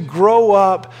going to grow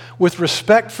up with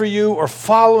respect for you or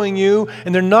following you,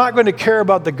 and they're not going to care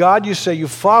about the God you say you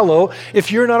follow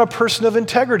if you're not a person of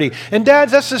integrity. And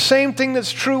dads, that's the same thing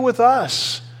that's true with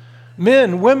us.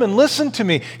 Men, women, listen to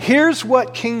me. Here's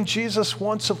what King Jesus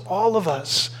wants of all of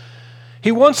us.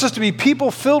 He wants us to be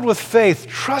people filled with faith,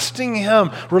 trusting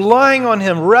Him, relying on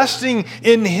Him, resting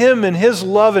in Him and His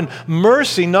love and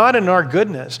mercy, not in our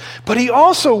goodness. But He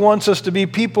also wants us to be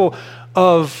people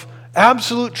of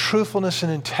absolute truthfulness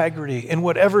and integrity in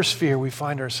whatever sphere we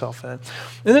find ourselves in. And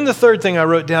then the third thing I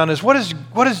wrote down is, what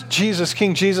is Jesus,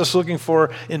 King Jesus, looking for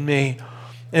in me?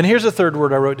 And here's the third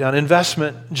word I wrote down,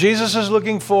 investment. Jesus is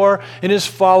looking for in His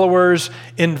followers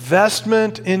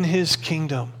investment in His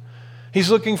kingdom. He's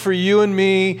looking for you and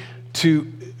me to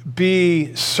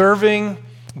be serving,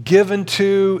 given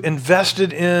to,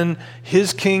 invested in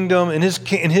His kingdom, in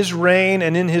His reign,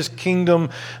 and in His kingdom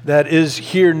that is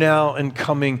here now and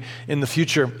coming in the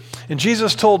future. And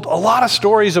Jesus told a lot of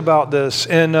stories about this,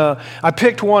 and I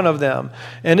picked one of them.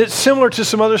 And it's similar to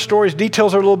some other stories.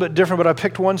 Details are a little bit different, but I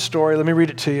picked one story. Let me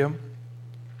read it to you.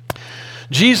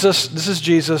 This is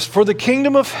Jesus. For the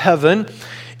kingdom of heaven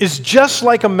is just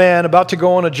like a man about to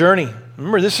go on a journey.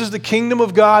 Remember, this is the kingdom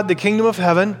of God, the kingdom of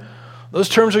heaven. Those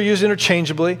terms are used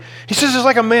interchangeably. He says it's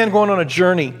like a man going on a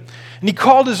journey. And he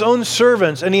called his own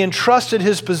servants, and he entrusted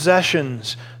his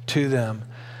possessions to them.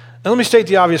 Now let me state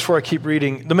the obvious before I keep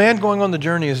reading. The man going on the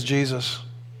journey is Jesus.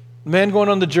 The man going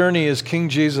on the journey is King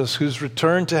Jesus, who's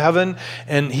returned to heaven,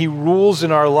 and He rules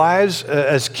in our lives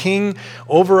as King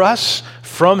over us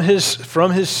from his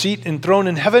seat and throne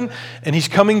in heaven, and He's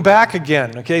coming back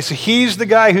again. Okay, so He's the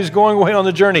guy who's going away on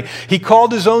the journey. He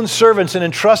called His own servants and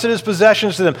entrusted His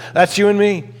possessions to them. That's you and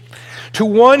me. To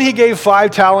one He gave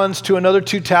 5 talents, to another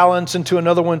 2 talents, and to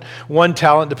another 1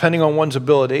 talent, depending on one's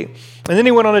ability. And then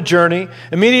He went on a journey.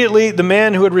 Immediately, the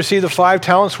man who had received the 5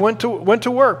 talents went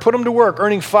to work, put them to work,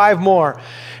 earning 5 more.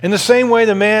 In the same way,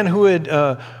 the man who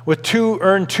had with 2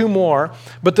 earned 2 more.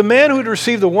 But the man who had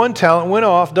received the 1 talent went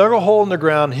off, dug a hole in the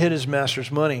ground, hid his master's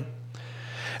money.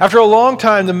 After a long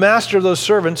time, the master of those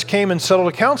servants came and settled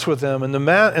accounts with them. And the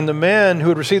man who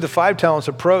had received the 5 talents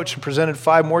approached and presented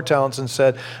 5 more talents and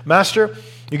said, Master,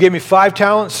 you gave me 5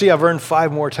 talents. See, I've earned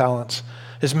 5 more talents.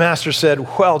 His master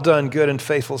said, well done, good and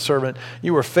faithful servant.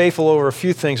 You were faithful over a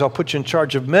few things. I'll put you in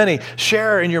charge of many.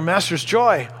 Share in your master's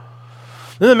joy.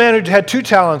 Then the man who had 2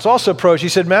 talents also approached. He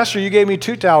said, Master, you gave me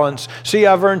 2 talents. See,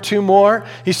 I've earned 2 more.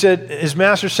 His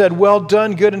master said, well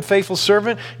done, good and faithful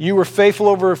servant. You were faithful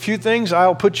over a few things.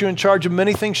 I'll put you in charge of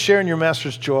many things. Share in your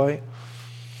master's joy.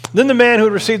 Then the man who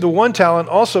had received the 1 talent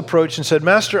also approached and said,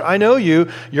 Master, I know you.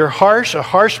 You're harsh, a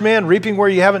harsh man, reaping where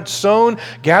you haven't sown,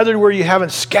 gathered where you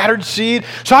haven't scattered seed.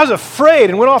 So I was afraid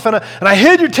and went off and I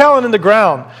hid your talent in the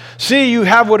ground. See, you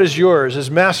have what is yours.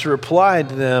 His master replied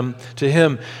to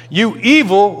him, you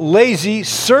evil, lazy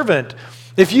servant.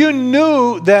 If you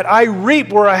knew that I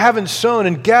reap where I haven't sown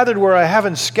and gathered where I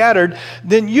haven't scattered,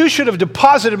 then you should have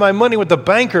deposited my money with the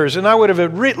bankers, and I would have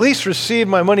at least received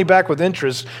my money back with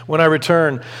interest when I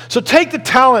return. So take the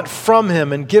talent from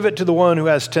him and give it to the one who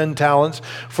has 10 talents.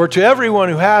 For to everyone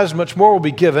who has, much more will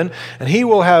be given, and he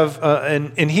will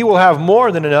have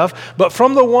more than enough. But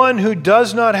from the one who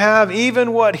does not have,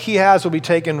 even what he has will be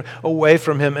taken away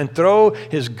from him. And throw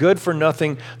this good for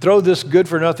nothing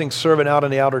servant out in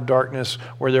the outer darkness,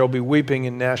 where there will be weeping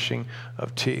and gnashing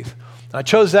of teeth. I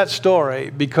chose that story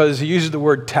because he uses the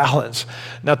word talents.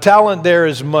 Now, talent there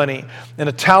is money. And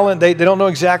a talent, they don't know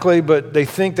exactly, but they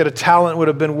think that a talent would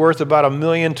have been worth about $1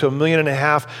 million to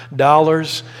 $1.5 million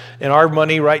in our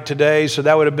money right today. So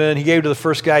that would have been, he gave to the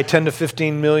first guy 10 to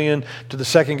 15 million, to the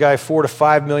second guy 4 to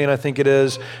 5 million, I think it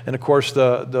is. And of course,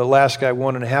 the last guy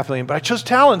 1.5 million. But I chose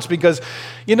talents because,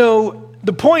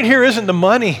 the point here isn't the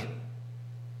money.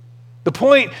 The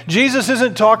point, Jesus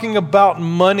isn't talking about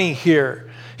money here.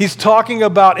 He's talking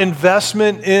about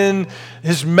investment in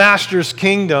his master's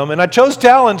kingdom. And I chose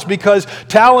talents because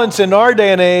talents in our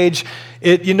day and age,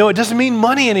 it doesn't mean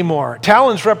money anymore.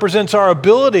 Talents represents our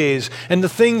abilities and the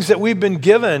things that we've been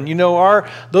given.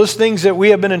 Those things that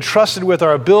we have been entrusted with,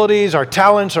 our abilities, our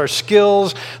talents, our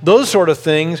skills, those sort of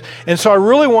things. And so I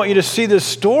really want you to see this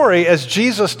story as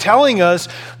Jesus telling us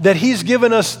that he's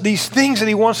given us these things that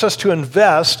he wants us to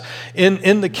invest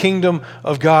in the kingdom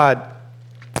of God.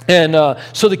 And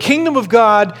so the kingdom of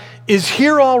God is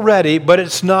here already, but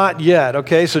it's not yet,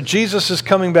 okay? So Jesus is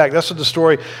coming back. That's what the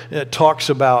story talks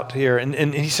about here.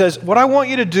 And he says, what I want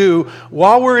you to do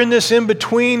while we're in this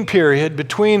in-between period,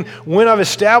 between when I've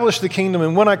established the kingdom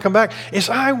and when I come back, is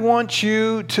I want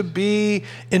you to be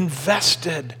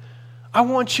invested. I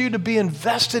want you to be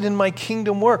invested in my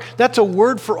kingdom work. That's a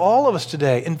word for all of us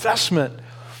today, investment.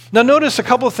 Now notice a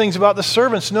couple of things about the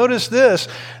servants. Notice this,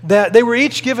 that they were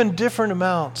each given different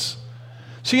amounts.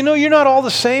 So you're not all the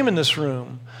same in this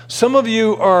room. Some of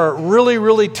you are really,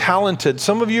 really talented.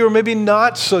 Some of you are maybe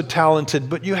not so talented,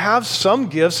 but you have some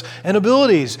gifts and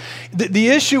abilities. The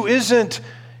issue isn't,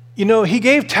 he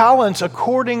gave talents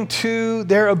according to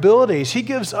their abilities. He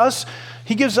gives us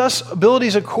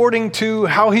abilities according to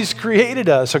how he's created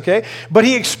us, okay? But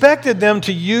he expected them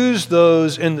to use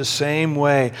those in the same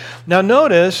way. Now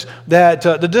notice that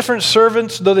the different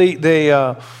servants, though they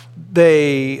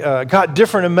got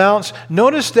different amounts,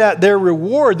 notice that their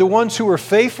reward, the ones who were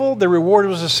faithful, their reward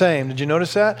was the same. Did you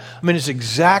notice that? It's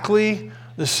exactly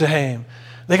the same.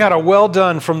 They got a well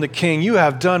done from the king. You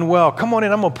have done well. Come on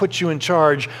in, I'm going to put you in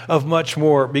charge of much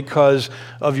more because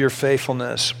of your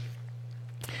faithfulness.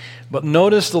 But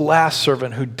notice the last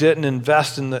servant who didn't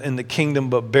invest in the kingdom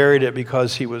but buried it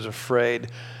because he was afraid.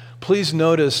 Please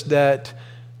notice that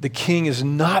the king is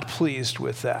not pleased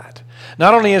with that.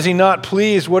 Not only is he not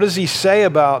pleased, what does he say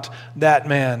about that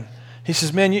man? He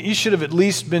says, man, you should have at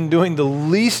least been doing the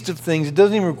least of things. It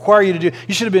doesn't even require you to do.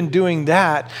 You should have been doing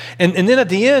that. And then at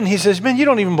the end, he says, man, you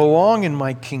don't even belong in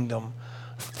my kingdom.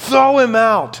 Throw him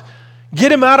out.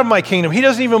 Get him out of my kingdom. He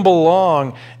doesn't even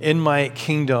belong in my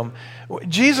kingdom.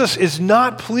 Jesus is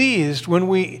not pleased when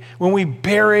we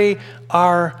bury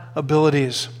our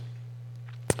abilities.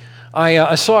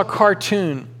 I saw a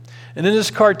cartoon, and in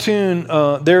this cartoon,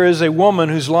 there is a woman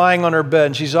who's lying on her bed,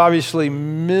 and she's obviously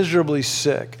miserably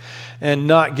sick and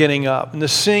not getting up. And the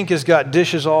sink has got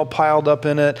dishes all piled up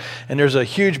in it, and there's a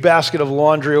huge basket of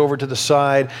laundry over to the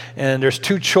side, and there's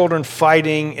 2 children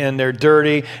fighting, and they're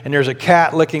dirty, and there's a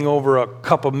cat licking over a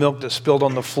cup of milk that spilled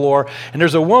on the floor, and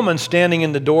there's a woman standing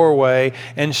in the doorway,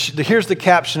 and here's the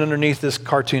caption underneath this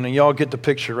cartoon, and y'all get the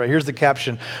picture, right? Here's the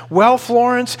caption. Well,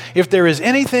 Florence, if there is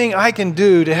anything I can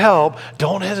do to help,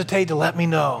 don't hesitate to let me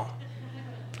know.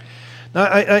 Now,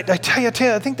 I tell you,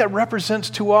 I think that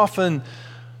represents too often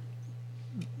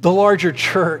the larger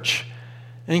church.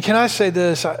 And can I say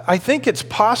this? I think it's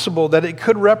possible that it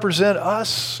could represent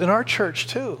us in our church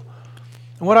too.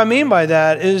 And what I mean by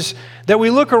that is that we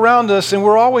look around us and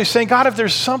we're always saying, God, if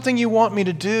there's something you want me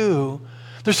to do,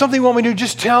 there's something you want me to do,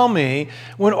 just tell me.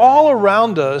 When all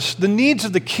around us, the needs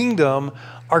of the kingdom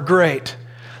are great.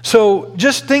 So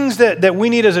just things that we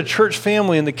need as a church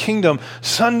family in the kingdom,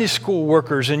 Sunday school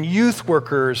workers and youth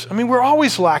workers, I mean, we're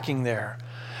always lacking there.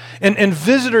 And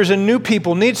visitors and new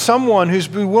people need someone who's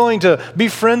willing to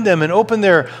befriend them and open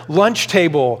their lunch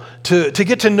table to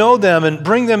get to know them and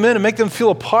bring them in and make them feel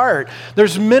a part.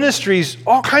 There's ministries,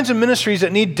 all kinds of ministries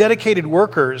that need dedicated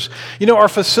workers. You know, our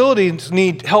facilities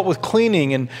need help with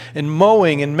cleaning and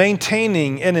mowing and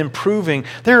maintaining and improving.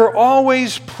 There are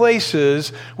always places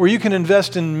where you can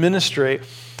invest in ministry.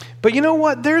 But you know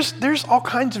what? There's all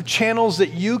kinds of channels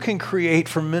that you can create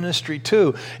for ministry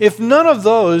too. If none of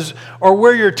those are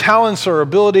where your talents or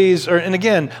abilities are, and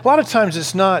again, a lot of times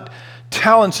it's not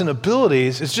talents and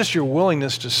abilities, it's just your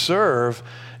willingness to serve.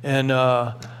 And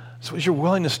so it's your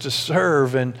willingness to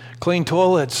serve and clean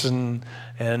toilets and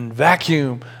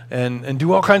vacuum and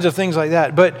do all kinds of things like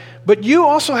that. But you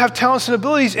also have talents and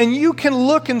abilities, and you can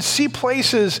look and see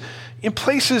places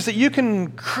that you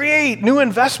can create new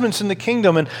investments in the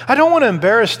kingdom. And I don't want to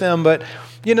embarrass them, but,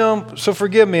 you know, so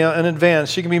forgive me in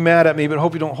advance. You can be mad at me, but I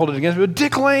hope you don't hold it against me. But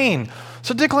Dick Lane.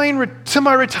 So Dick Lane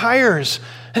semi-retires,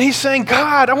 and he's saying,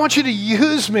 God, I want you to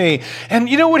use me. And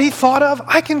you know what he thought of?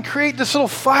 I can create this little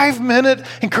 5-minute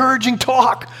encouraging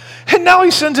talk. And now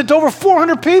he sends it to over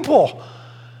 400 people,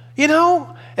 you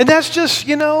know? And that's just,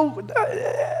 you know,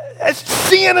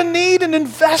 seeing a need and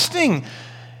investing.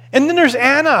 And then there's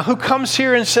Anna, who comes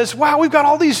here and says, wow, we've got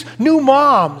all these new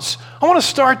moms. I want to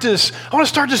start this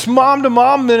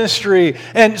mom-to-mom ministry,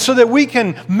 and so that we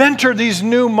can mentor these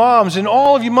new moms and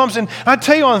all of you moms. And I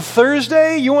tell you, on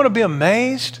Thursday, you want to be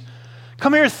amazed?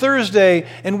 Come here Thursday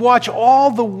and watch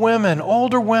all the women,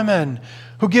 older women,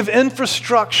 who give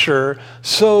infrastructure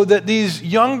so that these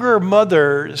younger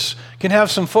mothers can have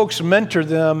some folks mentor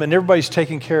them, and everybody's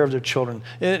taking care of their children.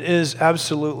 It is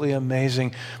absolutely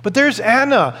amazing. But there's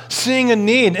Anna seeing a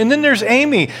need, and then there's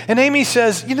Amy, and Amy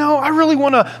says, you know, I really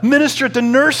want to minister at the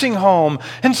nursing home.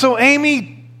 And so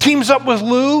Amy teams up with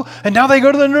Lou, and now they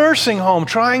go to the nursing home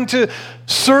trying to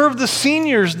serve the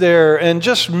seniors there and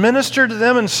just minister to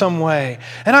them in some way.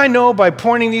 And I know by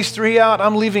pointing these three out,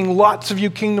 I'm leaving lots of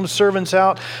you kingdom servants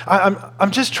out.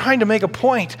 I'm just trying to make a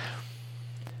point.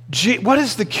 What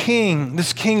is this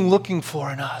king looking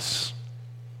for in us?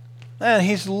 And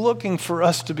he's looking for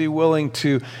us to be willing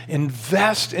to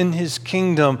invest in his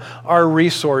kingdom, our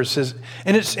resources.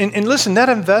 And listen, that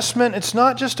investment, it's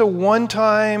not just a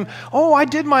one-time, I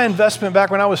did my investment back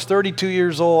when I was 32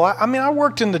 years old. I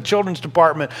worked in the children's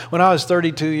department when I was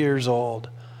 32 years old.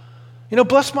 You know,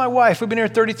 bless my wife. We've been here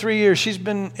 33 years. She's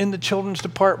been in the children's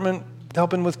department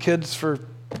helping with kids for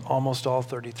almost all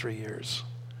 33 years.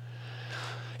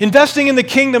 Investing in the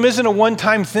kingdom isn't a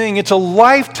one-time thing. It's a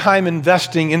lifetime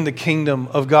investing in the kingdom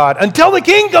of God. Until the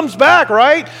king comes back,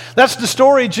 right? That's the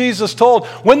story Jesus told.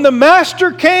 When the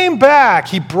master came back,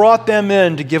 he brought them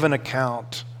in to give an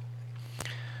account.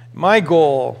 My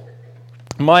goal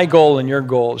and your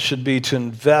goal should be to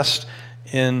invest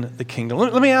in the kingdom.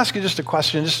 Let me ask you just a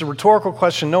question, just a rhetorical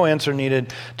question, no answer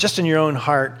needed, just in your own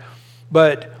heart.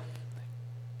 But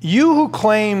you who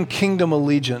claim kingdom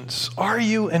allegiance, are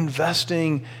you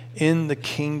investing in the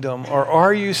kingdom, or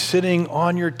are you sitting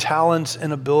on your talents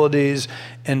and abilities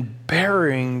and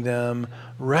burying them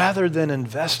rather than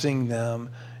investing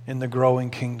them in the growing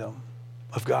kingdom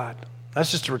of God? That's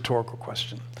just a rhetorical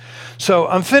question. So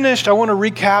I'm finished. I want to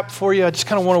recap for you. I just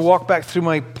kind of want to walk back through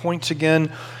my points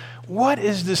again. What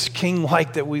is this king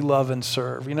like that we love and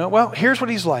serve? You know, well, here's what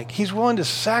he's like. He's willing to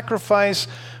sacrifice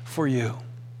for you.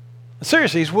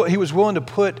 Seriously, he was willing to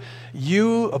put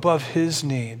you above his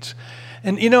needs.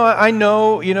 And, you know, I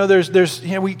know, you know,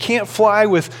 we can't fly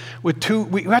with two,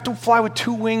 we have to fly with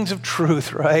two wings of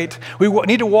truth, right? We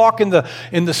need to walk in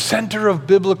the center of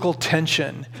biblical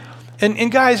tension.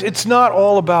 And guys, it's not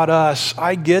all about us.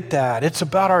 I get that. It's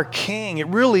about our King. It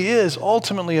really is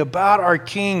ultimately about our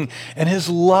King and his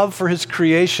love for his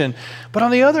creation. But on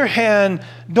the other hand,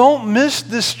 don't miss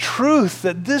this truth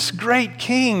that this great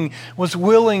King was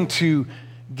willing to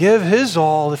give his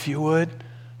all, if you would,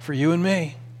 for you and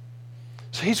me.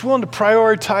 So he's willing to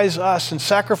prioritize us and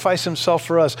sacrifice himself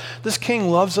for us. This King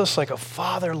loves us like a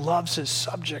father loves his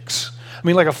subjects. I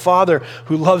mean, like a father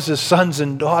who loves his sons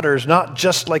and daughters, not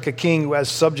just like a king who has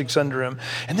subjects under him.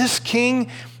 And this king,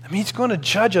 he's going to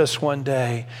judge us one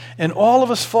day. And all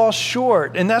of us fall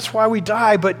short. And that's why we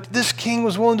die. But this king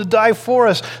was willing to die for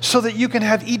us so that you can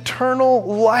have eternal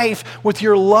life with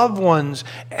your loved ones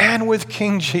and with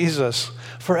King Jesus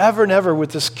forever and ever,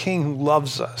 with this king who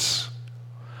loves us.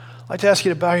 I'd like to ask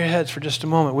you to bow your heads for just a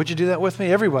moment. Would you do that with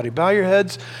me? Everybody, bow your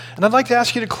heads. And I'd like to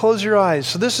ask you to close your eyes.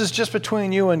 So this is just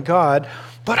between you and God.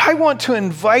 But I want to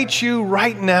invite you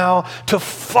right now to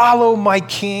follow my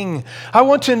King. I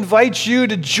want to invite you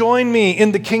to join me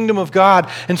in the kingdom of God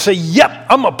and say, yep,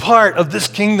 I'm a part of this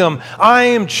kingdom. I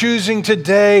am choosing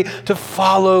today to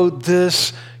follow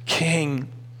this King.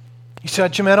 You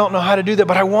said, Jimmy, I don't know how to do that,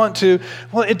 but I want to.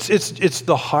 Well, it's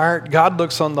the heart. God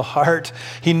looks on the heart.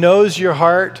 He knows your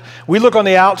heart. We look on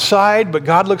the outside, but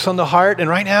God looks on the heart. And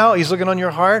right now, He's looking on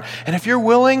your heart. And if you're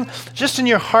willing, just in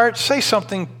your heart, say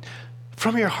something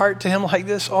from your heart to Him like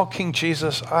this. Oh, King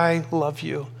Jesus, I love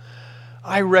you.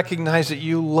 I recognize that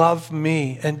you love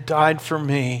me and died for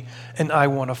me, and I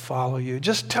want to follow you.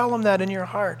 Just tell Him that in your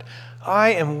heart.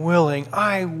 I am willing.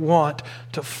 I want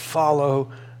to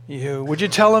follow you. Would you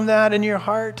tell Him that in your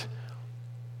heart?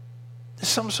 It's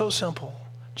something so simple.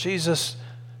 Jesus,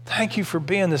 thank you for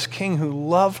being this King who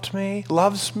loves me,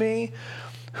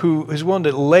 who is willing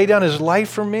to lay down His life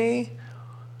for me.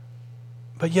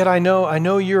 But yet I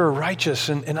know you're righteous,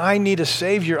 and I need a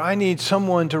Savior. I need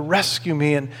someone to rescue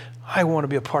me, and I want to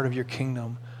be a part of your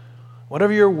kingdom.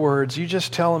 Whatever your words, you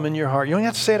just tell Him in your heart. You don't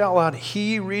have to say it out loud.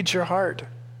 He reads your heart.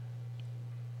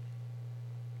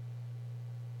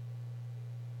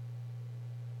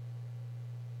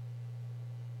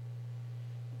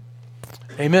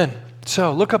 Amen.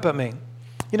 So look up at me.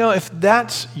 You know, if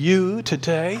that's you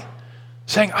today,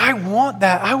 saying, I want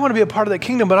that. I want to be a part of that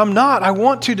kingdom, but I'm not. I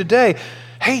want to today.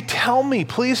 Hey, tell me.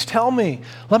 Please tell me.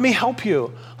 Let me help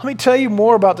you. Let me tell you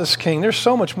more about this King. There's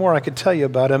so much more I could tell you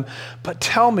about Him. But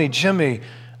tell me, Jimmy,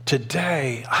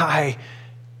 today I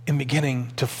am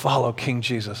beginning to follow King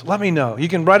Jesus. Let me know. You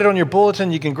can write it on your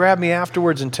bulletin. You can grab me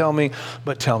afterwards and tell me,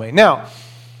 but tell me. Now,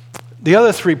 my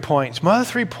other 3 points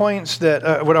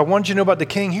that what I want you to know about the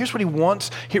King, here's what He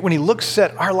wants. When He looks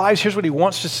at our lives, here's what He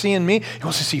wants to see in me. He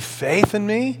wants to see faith in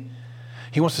me.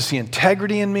 He wants to see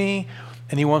integrity in me.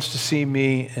 And He wants to see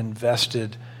me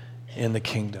invested in the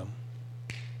kingdom.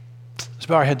 Let's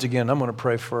bow our heads again. I'm going to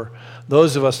pray for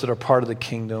those of us that are part of the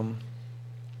kingdom.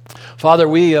 Father,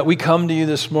 we come to you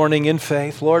this morning in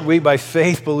faith. Lord, we by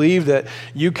faith believe that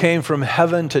you came from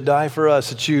heaven to die for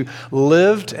us, that you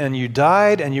lived and you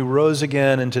died and you rose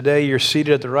again. And today you're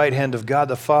seated at the right hand of God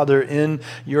the Father in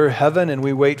your heaven, and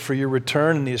we wait for your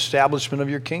return and the establishment of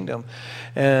your kingdom.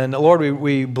 And Lord,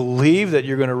 we believe that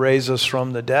you're going to raise us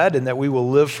from the dead and that we will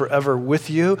live forever with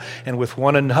you and with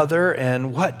one another.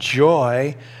 And what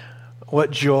joy,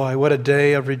 what a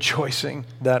day of rejoicing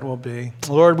that will be.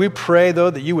 Lord, we pray, though,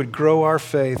 that you would grow our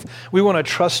faith. We want to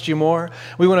trust you more.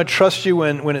 We want to trust you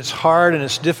when it's hard and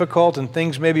it's difficult and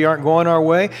things maybe aren't going our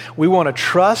way. We want to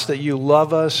trust that you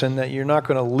love us and that you're not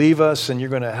going to leave us and you're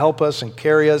going to help us and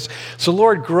carry us. So,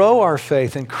 Lord, grow our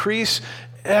faith. Increase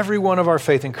every one of our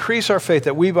faith. Increase our faith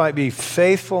that we might be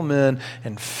faithful men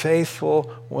and faithful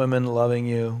women loving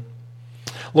you.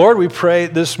 Lord, we pray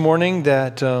this morning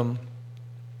that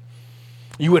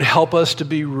you would help us to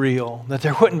be real, that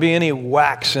there wouldn't be any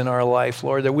wax in our life,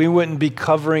 Lord, that we wouldn't be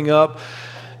covering up,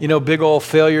 big old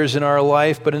failures in our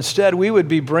life, but instead we would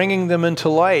be bringing them into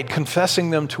light, confessing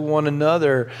them to one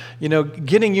another,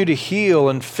 getting you to heal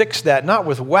and fix that, not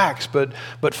with wax, but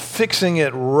fixing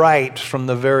it right from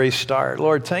the very start.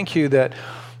 Lord, thank you that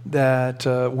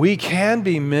we can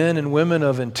be men and women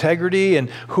of integrity, and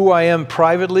who I am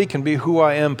privately can be who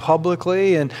I am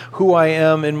publicly, and who I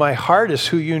am in my heart is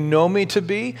who you know me to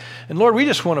be. And Lord, we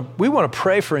want to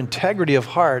pray for integrity of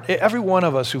heart. Every one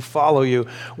of us who follow you,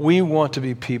 we want to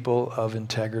be people of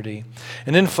integrity.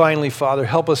 And then finally, Father,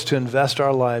 help us to invest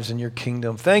our lives in your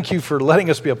kingdom. Thank you for letting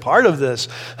us be a part of this.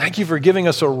 Thank you for giving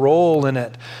us a role in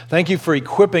it. Thank you for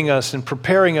equipping us and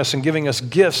preparing us and giving us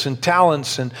gifts and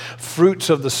talents and fruits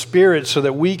of the Spirit so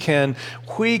that we can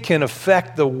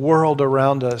affect the world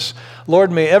around us.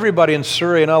 Lord, may everybody in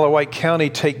Surrey and Isle of Wight County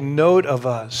take note of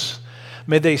us.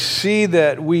 May they see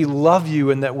that we love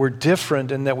you and that we're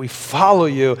different and that we follow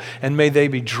you, and may they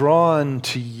be drawn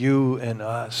to you and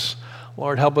us.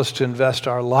 Lord, help us to invest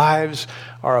our lives,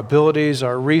 our abilities,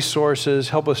 our resources.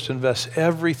 Help us to invest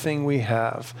everything we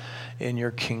have in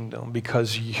your kingdom,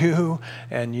 because you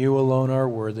and you alone are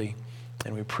worthy.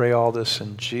 And we pray all this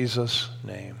in Jesus'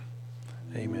 name.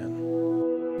 Amen.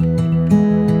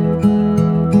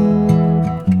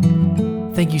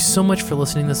 Thank you so much for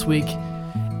listening this week.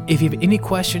 If you have any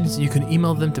questions, you can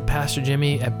email them to Pastor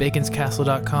Jimmy at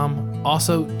baconscastle.com.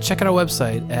 Also, check out our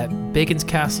website at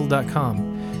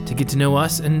baconscastle.com to get to know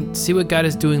us and see what God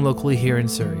is doing locally here in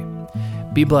Surrey.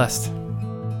 Be blessed.